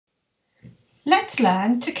Let's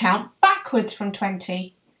learn to count backwards from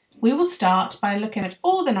 20. We will start by looking at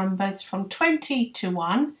all the numbers from 20 to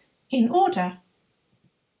 1 in order.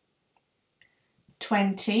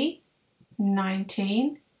 20,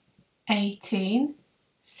 19, 18,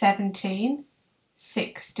 17,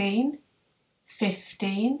 16,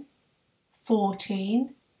 15,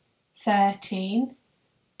 14, 13,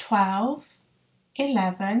 12,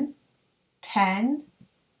 11, 10,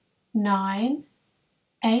 9,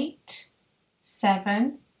 8,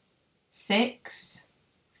 7, 6,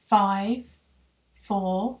 5,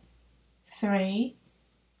 4, 3,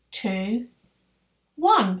 2,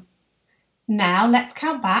 1. Now let's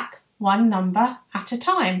count back one number at a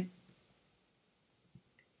time.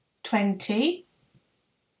 20,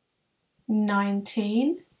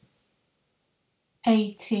 19,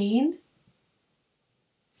 18,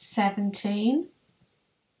 17,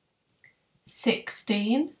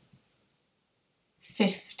 16,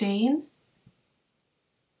 15,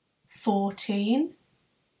 14,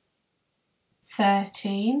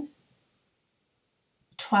 13,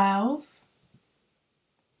 12,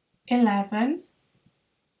 11,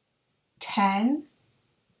 10,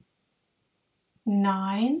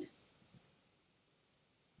 9,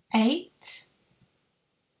 8,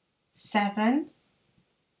 7,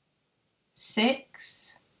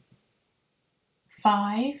 6,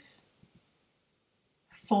 5,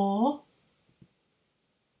 4,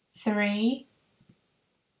 3,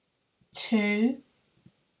 2,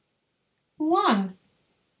 1.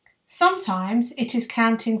 Sometimes it is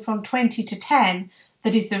counting from 20 to 10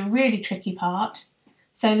 that is the really tricky part.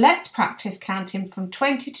 So let's practice counting from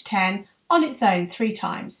 20 to 10 on its own 3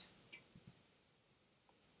 times.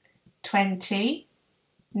 20,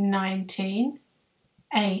 19,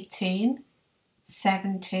 18,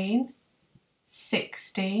 17,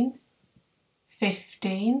 16,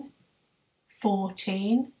 15,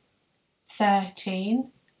 14,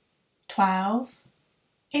 13, 12,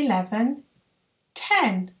 11,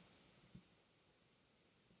 10.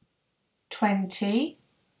 20,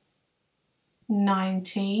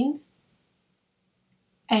 19,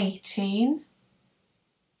 18,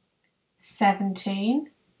 17,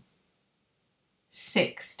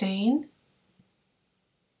 16,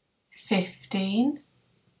 15,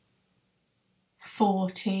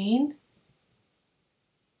 14,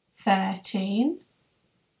 13,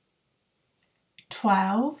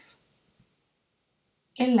 12,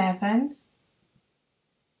 11,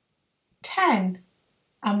 10.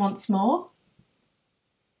 And once more.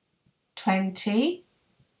 20,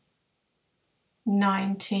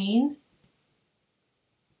 19,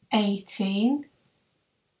 18,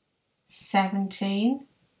 17,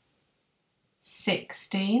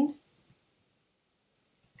 16,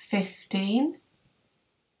 15,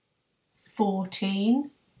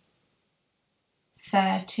 14,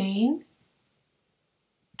 13,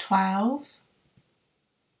 12,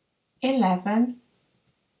 11,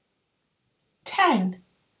 10.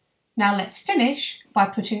 Now let's finish by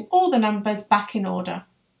putting all the numbers back in order.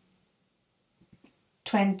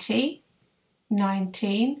 20,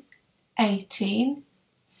 19, 18,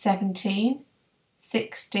 17,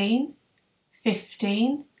 16,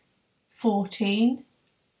 15, 14,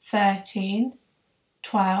 13,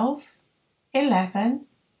 12, 11,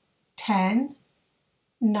 10,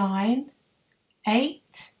 9,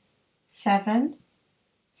 8, 7,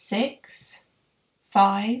 6,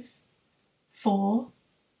 5, 4,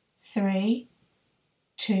 3,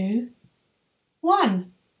 2,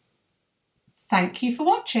 1. Thank you for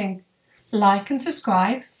watching. Like and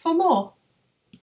subscribe for more.